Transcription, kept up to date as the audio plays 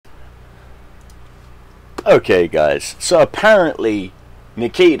Okay guys, so apparently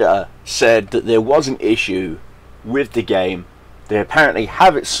Nikita said that there was an issue with the game. They apparently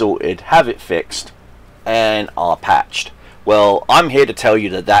have it sorted, have it fixed, and are patched. Well, I'm here to tell you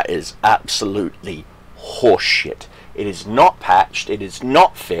that that is absolutely horseshit. It is not patched, it is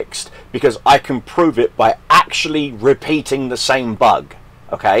not fixed, because I can prove it by actually repeating the same bug.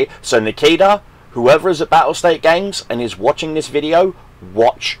 Okay, so Nikita, whoever is at Battlestate Games and is watching this video,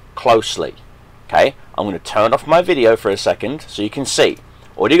 watch closely. Okay, I'm going to turn off my video for a second so you can see.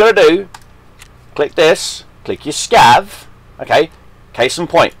 All you got to do, click this, click your scav. Okay, case in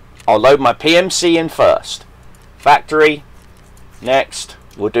point, I'll load my PMC in first. Factory, next,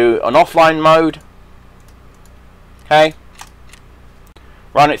 we'll do an offline mode. Okay,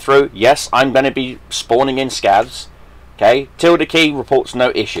 run it through. Yes, I'm going to be spawning in scavs. Okay, tilde key reports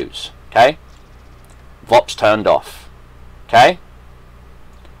no issues. Okay, VOP's turned off. Okay,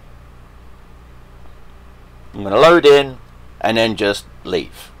 I'm going to load in and then just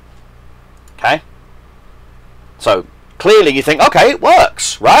leave. Okay, so clearly you think, okay, it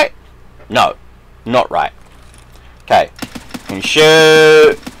works, right? No, not right. Okay, can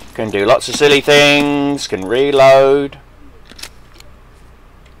shoot, can do lots of silly things, can reload,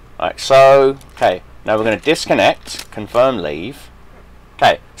 like so. Okay, now we're going to disconnect, confirm leave.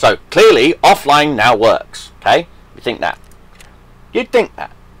 Okay, so clearly offline now works. Okay, you think that? You'd think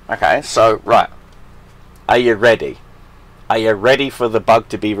that. Okay, so right, are you ready? Are you ready for the bug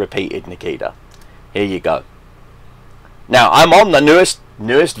to be repeated, Nikita? Here you go. Now I'm on the newest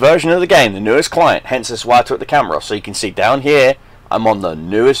version of the game, the newest client, hence that's why I took the camera off, so you can see down here I'm on the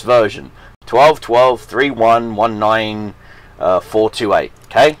newest version, 12.12.3.1.19.428.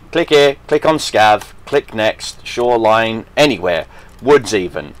 Okay, click here, click on scav, click next, shoreline, anywhere, woods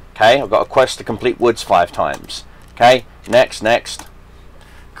even. Okay, I've got a quest to complete woods 5 times. Okay, next,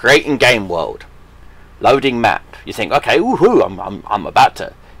 creating game world, loading map. You think, okay, woohoo, I'm about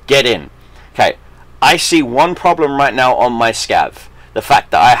to get in. Okay, I see one problem right now on my scav. The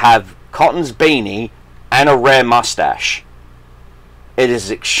fact that I have Cotton's beanie and a rare mustache. It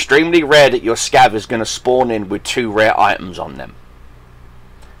is extremely rare that your scav is going to spawn in with 2 rare items on them.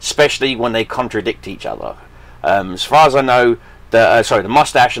 Especially when they contradict each other. As far as I know, the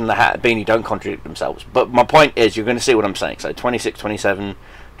mustache and the hat beanie don't contradict themselves. But my point is, you're going to see what I'm saying. So 26, 27,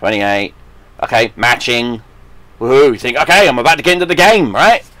 28. Okay, matching. Woohoo, you think, okay, I'm about to get into the game,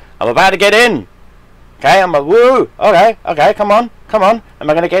 right? I'm about to get in. Okay, I'm a woo. Okay, come on. Am I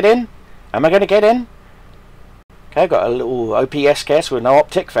going to get in? Okay, got a little OPS case with no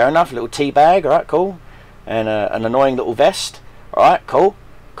optic, fair enough. A little tea bag, alright, cool. And an annoying little vest. Alright, cool.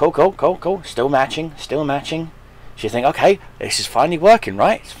 Still matching. So you think, okay, this is finally working,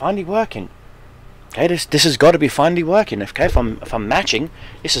 right? It's finally working. Okay, this has got to be finally working. Okay, if I'm matching,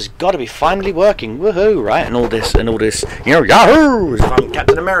 this has got to be finally working. Woohoo, right? And all this, you know, Yahoo! If I'm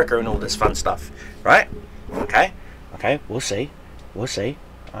Captain America and all this fun stuff, right? Okay, we'll see. Okay,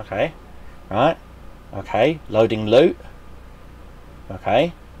 right? Okay, loading loot.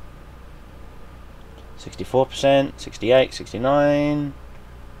 Okay, 64%, 68, 69.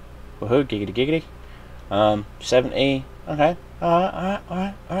 Woohoo, giggity. 70. Okay,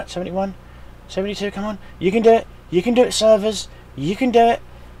 alright, 71. 72, come on. You can do it, servers. You can do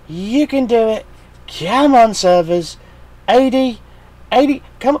it. Come on, servers. 80.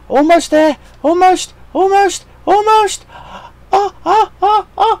 Come on. Almost there. Almost. I'm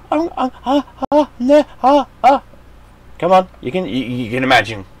there. Come on. You can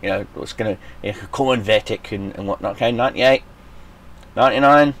imagine, you know, what's going to, Corn Vetic and whatnot. Okay, 98.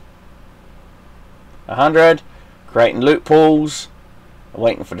 99. 100. Creating loot pools.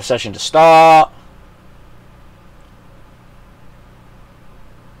 Waiting for the session to start.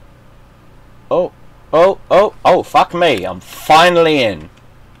 Oh, fuck me. I'm finally in.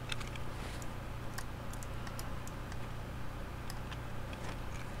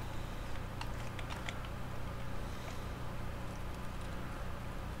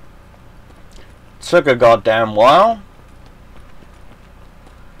 Took a goddamn while.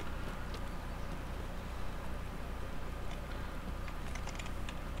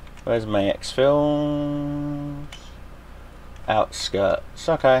 Where's my exfils? Outskirts.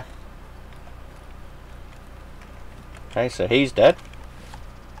 Okay, so he's dead.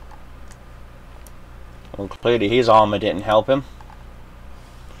 Well, clearly his armor didn't help him.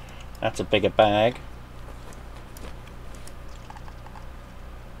 That's a bigger bag.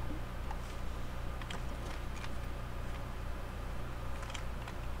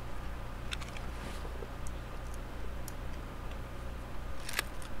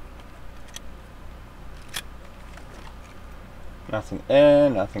 Nothing there,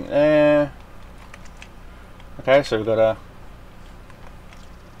 nothing there. Okay, so we've got a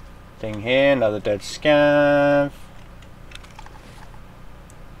thing here, another dead scav.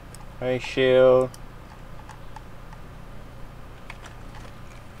 Face shield.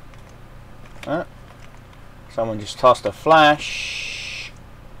 Someone just tossed a flash.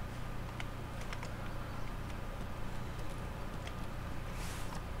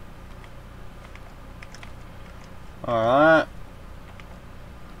 Alright.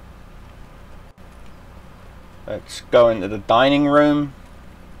 Let's go into the dining room.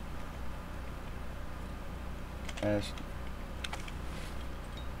 There's...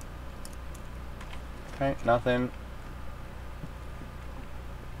 Okay, nothing.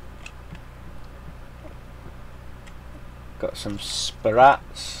 Got some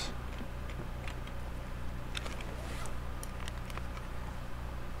sprats.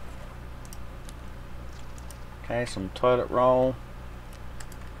 Okay, some toilet roll.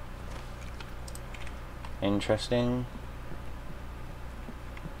 Interesting.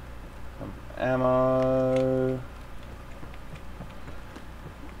 Some ammo.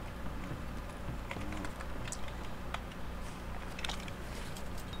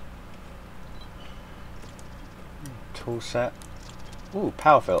 Tool set. Ooh,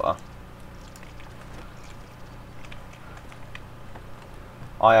 power filter.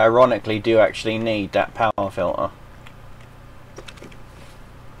 I ironically do actually need that power filter.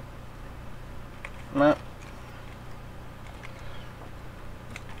 No.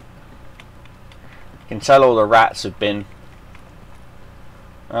 You can tell all the rats have been.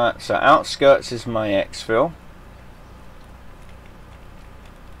 Alright, so outskirts is my exfil.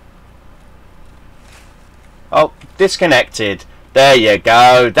 Oh, disconnected. There you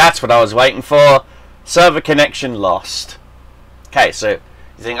go. That's what I was waiting for. Server connection lost. Okay, so you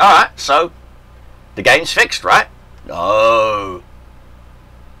think, alright, so the game's fixed, right? No.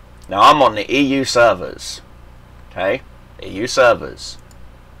 Now I'm on the EU servers. Okay, EU servers.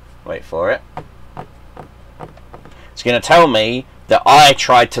 Wait for it. It's going to tell me that I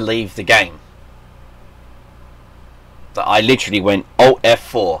tried to leave the game. That I literally went Alt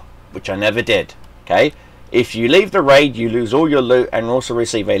F4, which I never did. Okay. If you leave the raid, you lose all your loot and also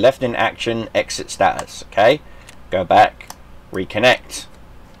receive a left in action exit status. Okay, go back, reconnect.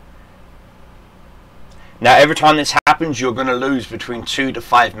 Now, every time this happens, you're going to lose between 2 to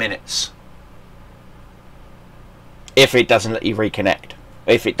 5 minutes. If it doesn't let you reconnect.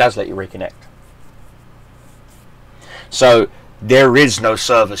 If it does let you reconnect. So, there is no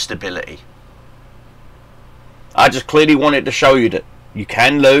server stability. I just clearly wanted to show you that you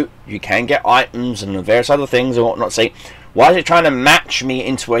can loot, you can get items and various other things and whatnot. See, why is it trying to match me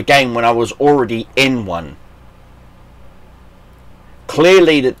into a game when I was already in one?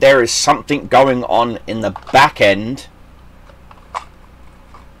 Clearly that there is something going on in the back end.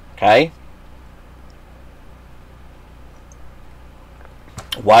 Okay.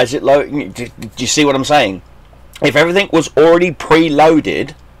 Why is it loading? Do you see what I'm saying? If everything was already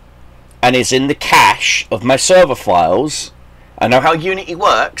preloaded and is in the cache of my server files, I know how Unity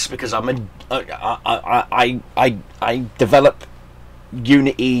works because I develop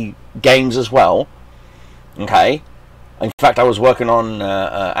Unity games as well. Okay. In fact, I was working on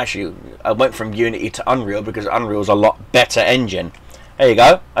actually I went from Unity to Unreal because Unreal's a lot better engine. There you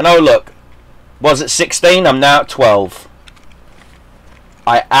go. And oh look, was it 16? I'm now at 12.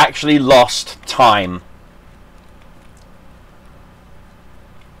 I actually lost time.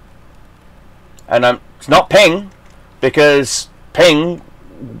 And it's not ping, because ping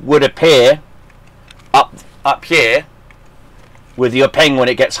would appear up here with your ping when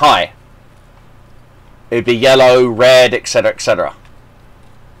it gets high. It'd be yellow, red, etc, etc.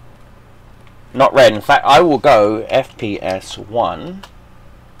 Not red. In fact, I will go FPS 1.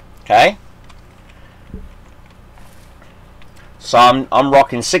 Okay. So I'm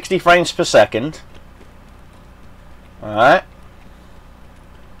rocking 60 frames per second. Alright.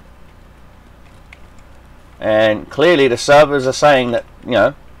 And clearly the servers are saying that, you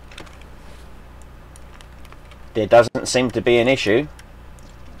know, there doesn't seem to be an issue.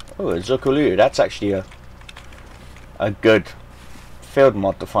 Oh, a Zukulu. That's actually a good field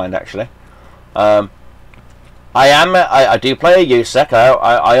mod to find, actually. I do play a USEC.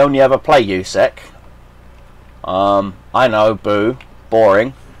 I only ever play USEC. I know, boo,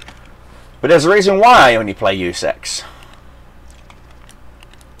 boring. But there's a reason why I only play USECs.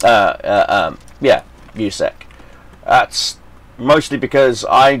 Yeah, USEC. That's mostly because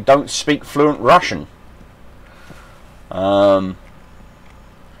I don't speak fluent Russian. I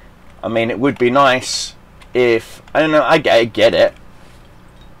mean, it would be nice if... I don't know, I get it.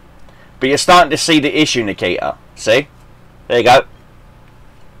 But you're starting to see the issue, Nikita. See? There you go.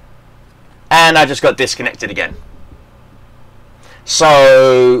 and I just got disconnected again.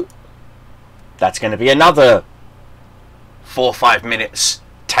 So that's going to be another 4 or 5 minutes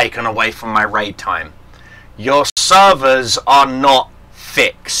taken away from my raid time. Your servers are not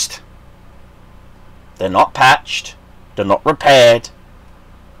fixed. They're not patched. They're not repaired.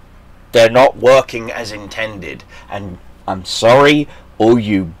 They're not working as intended. And I'm sorry, all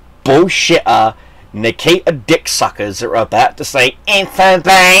you bullshitter Nitta dick suckers that are about to say it's a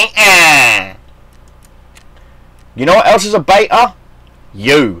beta. You know what else is a beta?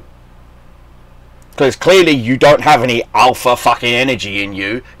 You. Because clearly you don't have any alpha fucking energy in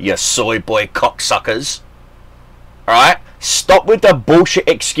you, you soy boy cocksuckers. Alright? Stop with the bullshit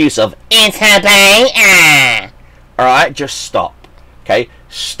excuse of it's a beta. Alright? Just stop. Okay?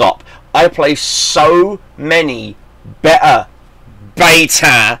 Stop. I play so many better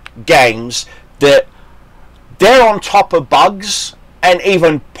beta games that they're on top of bugs and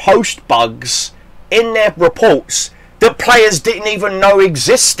even post bugs in their reports that players didn't even know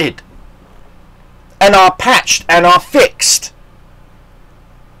existed and are patched and are fixed.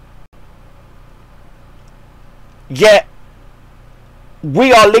 Yet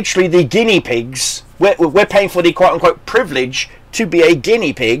we are literally the guinea pigs. We're paying for the quote-unquote privilege to be a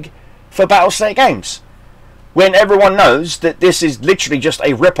guinea pig for Battlestate games, when everyone knows that this is literally just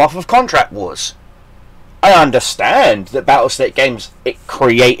a rip-off of Contract Wars. I understand that Battlestate games, it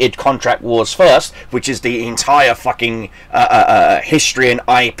created Contract Wars first, which is the entire fucking history and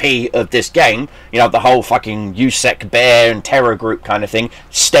IP of this game. You know, the whole fucking USEC Bear and Terror Group kind of thing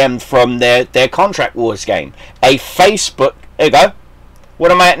stemmed from their Contract Wars game. A Facebook... There you go. What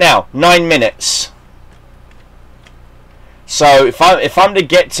am I at now? 9 minutes. So if I'm to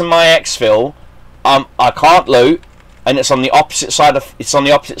get to my exfil, I can't loot, and it's on the opposite side of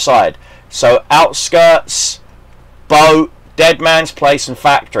So outskirts, boat, dead man's place, and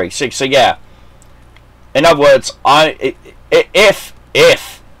factory. So yeah. In other words, if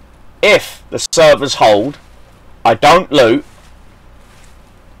the servers hold, I don't loot,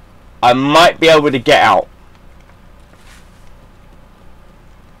 I might be able to get out.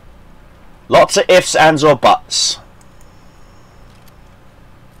 Lots of ifs, ands, or buts.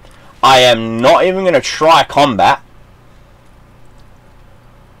 I am not even going to try combat.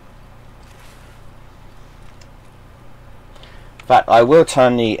 In fact, I will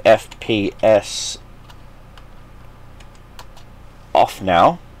turn the FPS off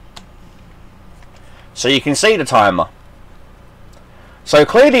now, so you can see the timer. So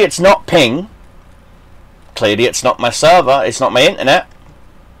clearly it's not ping. Clearly it's not my server. It's not my internet.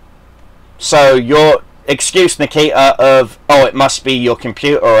 So your excuse, Nikita, of, oh, it must be your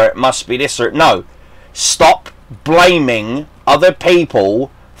computer, or it must be this, or... No. Stop blaming other people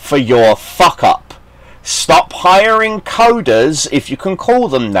for your fuck-up. Stop hiring coders, if you can call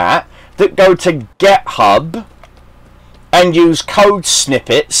them that go to GitHub and use code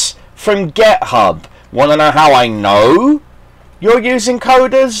snippets from GitHub. Want to know how I know you're using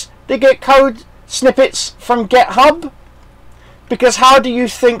coders to get code snippets from GitHub? Because how do you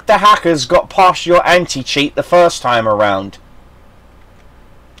think the hackers got past your anti-cheat the first time around,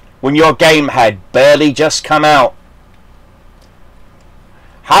 when your game had barely just come out?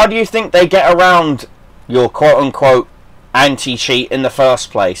 How do you think they get around your quote-unquote anti-cheat in the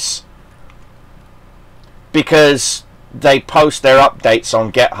first place? Because they post their updates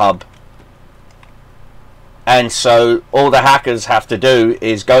on GitHub. And so all the hackers have to do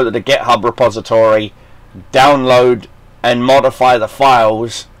is go to the GitHub repository, download and modify the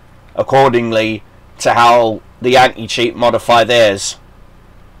files accordingly to how the anti-cheat modify theirs.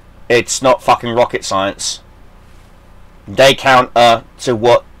 It's not fucking rocket science. They counter to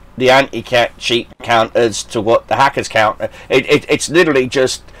what the anti-cheat counters to what the hackers counter. It's literally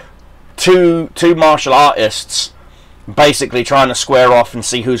just two martial artists basically trying to square off and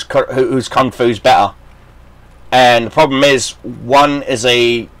see whose kung fu's better. And the problem is,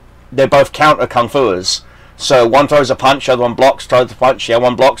 they're both counter kung fuers. So one throws a punch, other one blocks, throws a punch, yeah,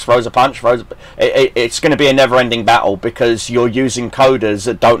 one blocks, throws a punch, it's going to be a never-ending battle, because you're using coders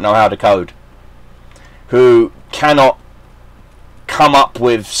that don't know how to code, who cannot come up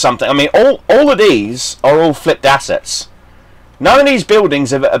with something. I mean, all of these are all flipped assets. None of these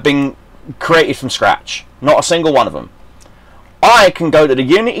buildings have been created from scratch. Not a single one of them. I can go to the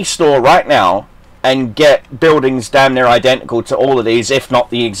Unity store right now and get buildings damn near identical to all of these, if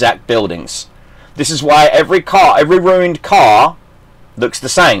not the exact buildings. This is why every ruined car looks the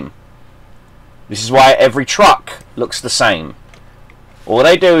same. This is why every truck looks the same. All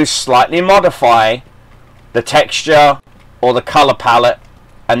they do is slightly modify the texture or the color palette,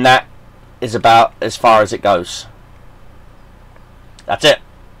 and that is about as far as it goes. That's it.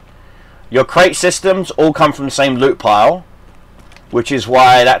 Your crate systems all come from the same loot pile, which is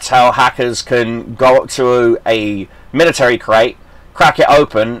why that's how hackers can go up to a military crate, crack it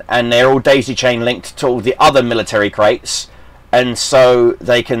open, and they're all daisy chain linked to all the other military crates, and so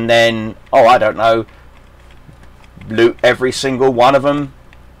they can then, oh, I don't know, loot every single one of them.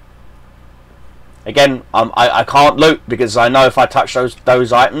 Again, I can't loot because I know if I touch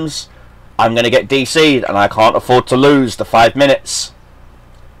those items, I'm going to get DC'd, and I can't afford to lose the 5 minutes.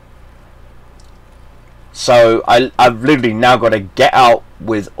 So I've literally now got to get out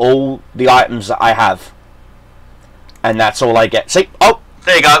with all the items that I have, and that's all I get. See, oh,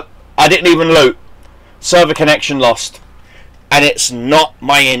 there you go. I didn't even loot. Server connection lost, and it's not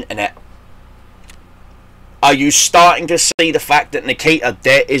my internet. Are you starting to see the fact that, Nikita,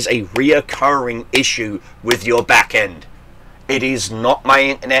 there is a reoccurring issue with your back end? It is not my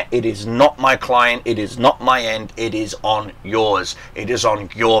internet, it is not my client, it is not my end, it is on yours. It is on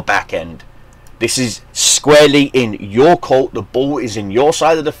your back end. This is squarely in your court, the ball is in your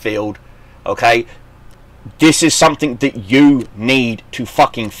side of the field, okay? This is something that you need to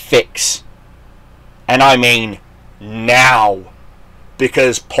fucking fix. And I mean now.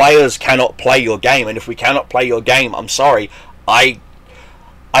 Because players cannot play your game, and if we cannot play your game, I'm sorry, I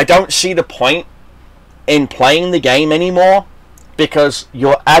don't see the point in playing the game anymore, because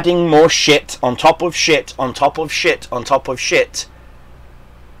you're adding more shit on top of shit on top of shit on top of shit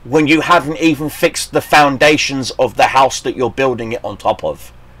when you haven't even fixed the foundations of the house that you're building it on top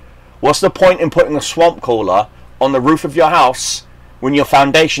of. What's the point in putting a swamp cooler on the roof of your house when your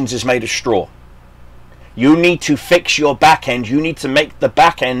foundations is made of straw? You need to fix your back end. You need to make the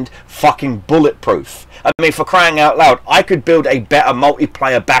back end fucking bulletproof. I mean, for crying out loud, I could build a better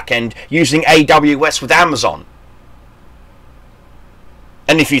multiplayer back end using AWS with Amazon.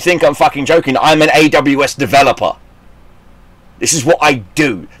 And if you think I'm fucking joking, I'm an AWS developer. This is what I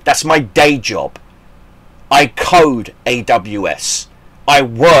do. That's my day job. I code AWS. I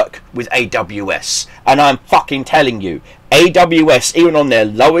work with AWS. And I'm fucking telling you, AWS, even on their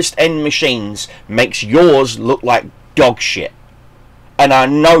lowest end machines, makes yours look like dog shit. And I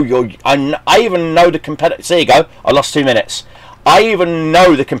know I even know the competitors. There you go. I lost 2 minutes. I even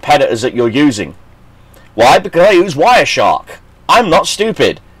know the competitors that you're using. Why? Because I use Wireshark. I'm not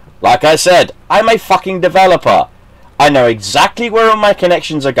stupid. Like I said, I'm a fucking developer. I know exactly where all my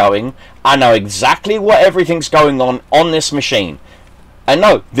connections are going. I know exactly what everything's going on this machine. And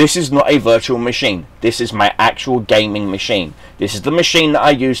no, this is not a virtual machine. This is my actual gaming machine. This is the machine that I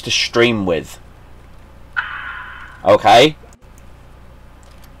use to stream with. Okay?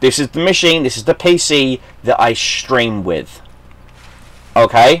 This is the machine, this is the PC that I stream with.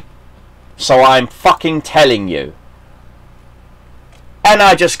 Okay? So I'm fucking telling you. And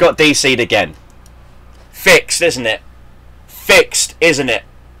I just got DC'd again. Fixed, isn't it? Fixed, isn't it?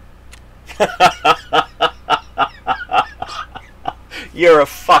 You're a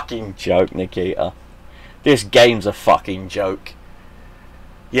fucking joke, Nikita. This game's a fucking joke.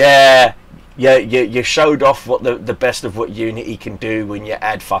 Yeah, you showed off what the best of what Unity can do when you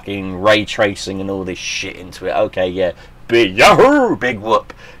add fucking ray tracing and all this shit into it. Okay, yeah. Big yahoo! Big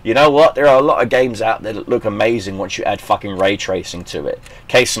whoop. You know what? There are a lot of games out there that look amazing once you add fucking ray tracing to it.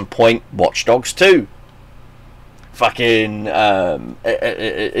 Case in point, Watch Dogs 2. Fucking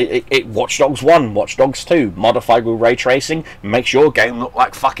Watch Dogs 1, Watch Dogs 2, modified with ray tracing, makes your game look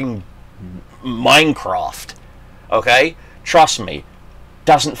like fucking Minecraft. Okay? Trust me.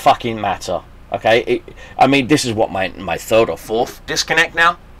 Doesn't fucking matter. Okay? I mean, this is what, my third or fourth disconnect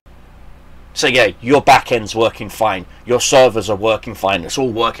now? So yeah, your back end's working fine. Your servers are working fine. It's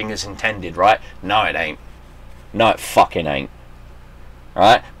all working as intended, right? No, it ain't. No, it fucking ain't.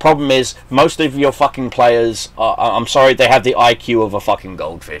 Alright? Problem is, most of your fucking players are, I'm sorry, they have the IQ of a fucking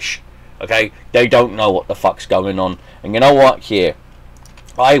goldfish. Okay? They don't know what the fuck's going on. And you know what? Here,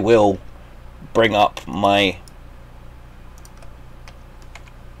 I will bring up my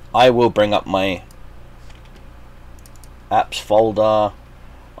apps folder.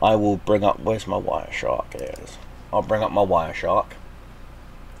 I will bring up, where's my Wireshark? There it is. I'll bring up my Wireshark.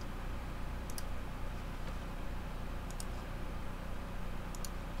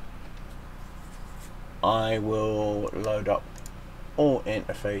 I will load up all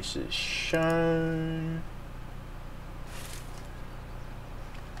interfaces shown.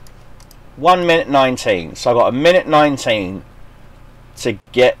 1 minute 19. So I've got a minute 19 to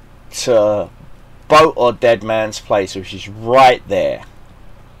get to Boat or Dead Man's Place, which is right there.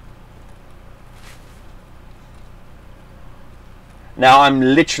 Now I'm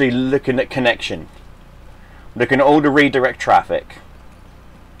literally looking at connection. Looking at all the redirect traffic.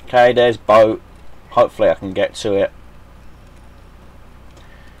 Okay, there's Boat. Hopefully I can get to it.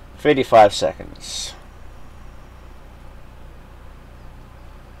 55 seconds.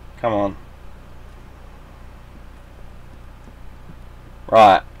 Come on.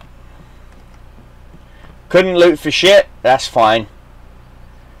 Right. Couldn't loot for shit. That's fine.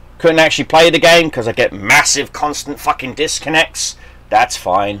 Couldn't actually play the game because I get massive constant fucking disconnects. That's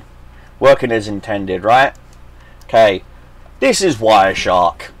fine. Working as intended, right? Okay. This is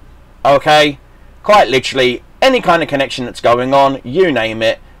Wireshark. Okay? Quite literally, any kind of connection that's going on, you name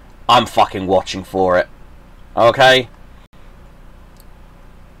it, I'm fucking watching for it. Okay?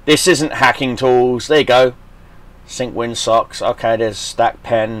 This isn't hacking tools. There you go. Sync win socks. Okay, there's stack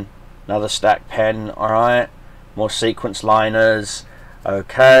pen. Another stack pen. Alright. More sequence liners.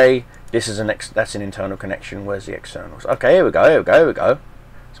 Okay. This is that's an internal connection. Where's the externals? Okay, here we go. Here we go. Here we go.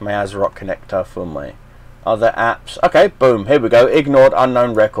 It's my ASRock connector for my other apps. Okay, boom. Here we go. Ignored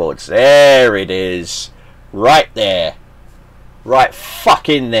unknown records. There it is. Right there. Right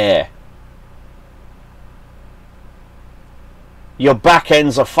fucking there. Your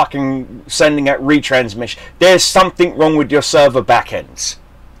backends are fucking sending out retransmission. There's something wrong with your server backends.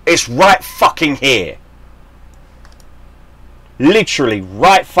 It's right fucking here. Literally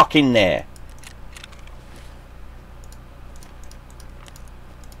right fucking there.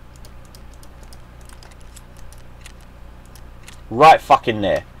 Right fucking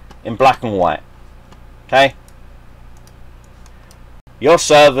there. In black and white. Okay? Your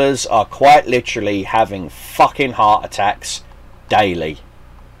servers are quite literally having fucking heart attacks daily.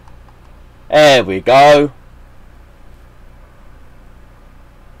 There we go.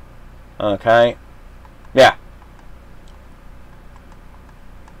 Okay. Yeah.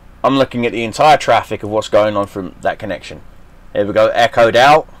 I'm looking at the entire traffic of what's going on from that connection. Here we go. Echoed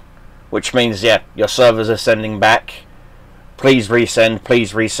out. Which means, yeah, your servers are sending back. Please resend,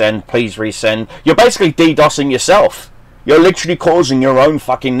 please resend, please resend. You're basically DDoSing yourself. You're literally causing your own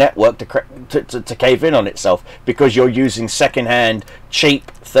fucking network to cave in on itself because you're using second-hand, cheap,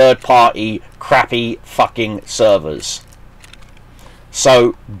 third-party, crappy fucking servers.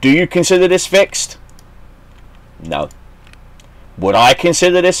 So, do you consider this fixed? No. Would I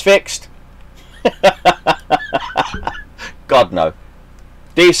consider this fixed? God, no.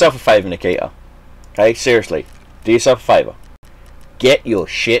 Do yourself a favour, Nitta. Okay, seriously. Do yourself a favour. Get your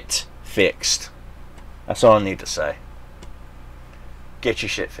shit fixed. That's all I need to say. Get your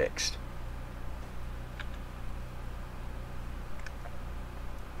shit fixed.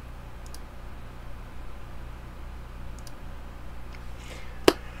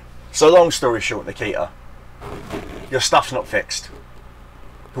 So long story short, Nitta, your stuff's not fixed.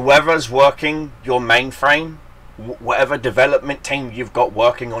 Whoever's working your mainframe, whatever development team you've got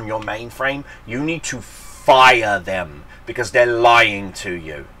working on your mainframe, you need to fire them because they're lying to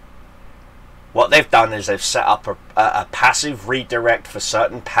you. What they've done is they've set up a passive redirect for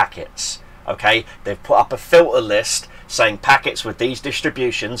certain packets. Okay, they've put up a filter list saying packets with these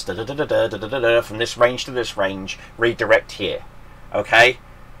distributions from this range to this range redirect here. Okay,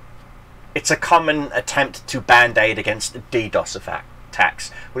 it's a common attempt to band-aid against DDoS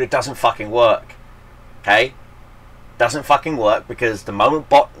attacks, but it doesn't fucking work. Okay, doesn't fucking work because the moment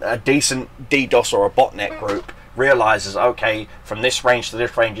a decent DDoS or a botnet group realizes, okay, from this range to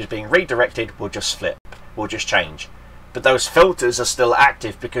this range is being redirected, we'll just flip, we'll just change. But those filters are still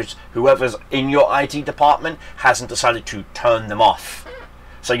active because whoever's in your IT department hasn't decided to turn them off.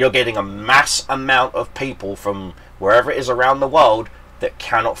 So you're getting a mass amount of people from wherever it is around the world that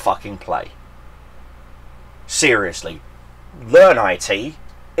cannot fucking play. Seriously, learn IT.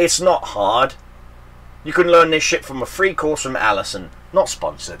 It's not hard. You can learn this shit from a free course from Allison, not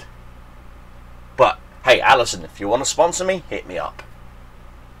sponsored. But hey, Allison, if you want to sponsor me, hit me up.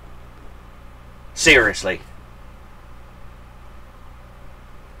 Seriously.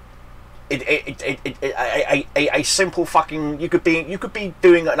 A simple fucking you could be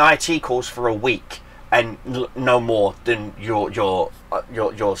doing an IT course for a week and no more than your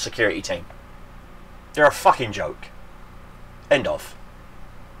security team. They're a fucking joke. End of.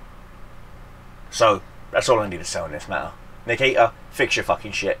 So that's all I need to say on this matter. Nitta, fix your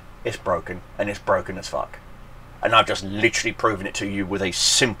fucking shit. It's broken, and it's broken as fuck. And I've just literally proven it to you with a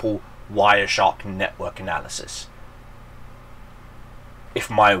simple Wireshark network analysis. If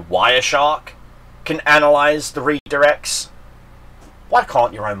my Wireshark can analyze the redirects, why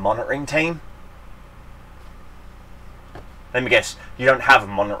can't your own monitoring team? Let me guess, you don't have a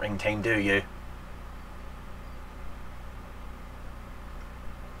monitoring team, do you?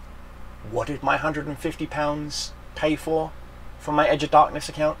 What did my £150 pay for my Edge of Darkness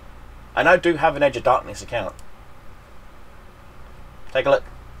account? And I do have an Edge of Darkness account. Take a look.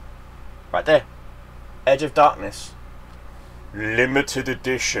 Right there. Edge of Darkness. Limited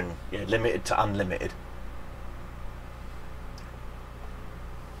edition. Yeah, limited to unlimited.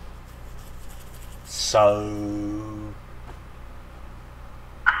 So,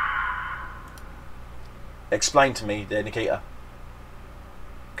 explain to me there, Nikita.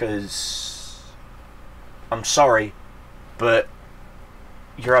 Because, I'm sorry, but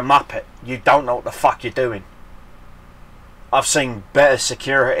you're a muppet. You don't know what the fuck you're doing. I've seen better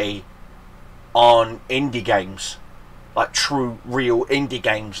security on indie games, like true, real indie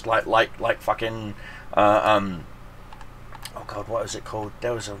games, like fucking, oh god, what was it called?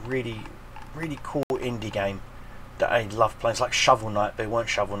 There was a really cool indie game that I loved playing. It's like Shovel Knight, but it weren't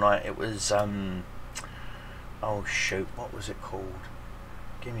Shovel Knight. It was, oh shoot, what was it called?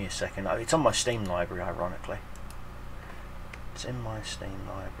 Give me a second. It's on my Steam library, ironically. It's in my Steam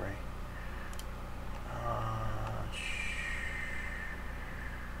library.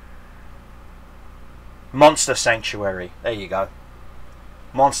 Monster Sanctuary. There you go.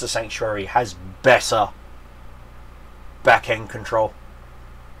 Monster Sanctuary has better back-end control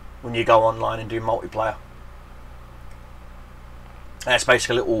when you go online and do multiplayer. That's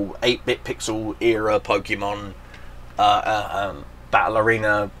basically a little 8-bit pixel era Pokemon battle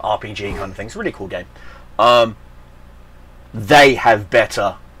arena RPG kind of thing. It's a really cool game. They have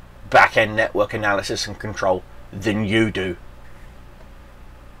better back-end network analysis and control than you do.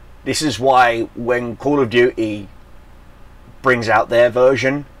 This is why when Call of Duty brings out their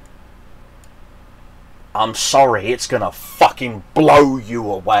version, I'm sorry, it's gonna fucking blow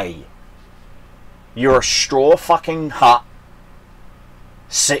you away. You're a straw fucking hut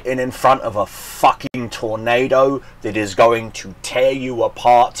sitting in front of a fucking tornado that is going to tear you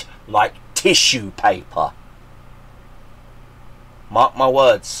apart like tissue paper. Mark my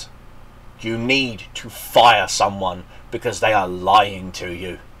words. You need to fire someone because they are lying to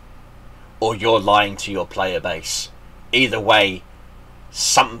you. Or you're lying to your player base. Either way,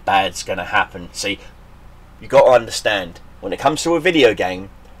 something bad's gonna happen. See, you got to understand, when it comes to a video game,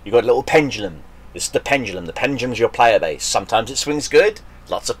 you got a little pendulum. This is the pendulum. The pendulum's your player base. Sometimes it swings good,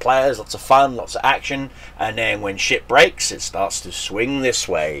 lots of players, lots of fun, lots of action, and then when shit breaks, it starts to swing this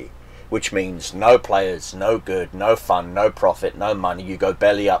way, which means no players, no good, no fun, no profit, no money. You go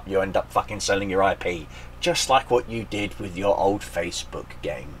belly up, you end up fucking selling your IP, just like what you did with your old Facebook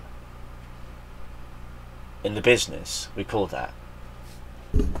game. In the business, we call that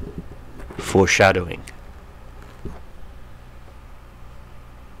foreshadowing.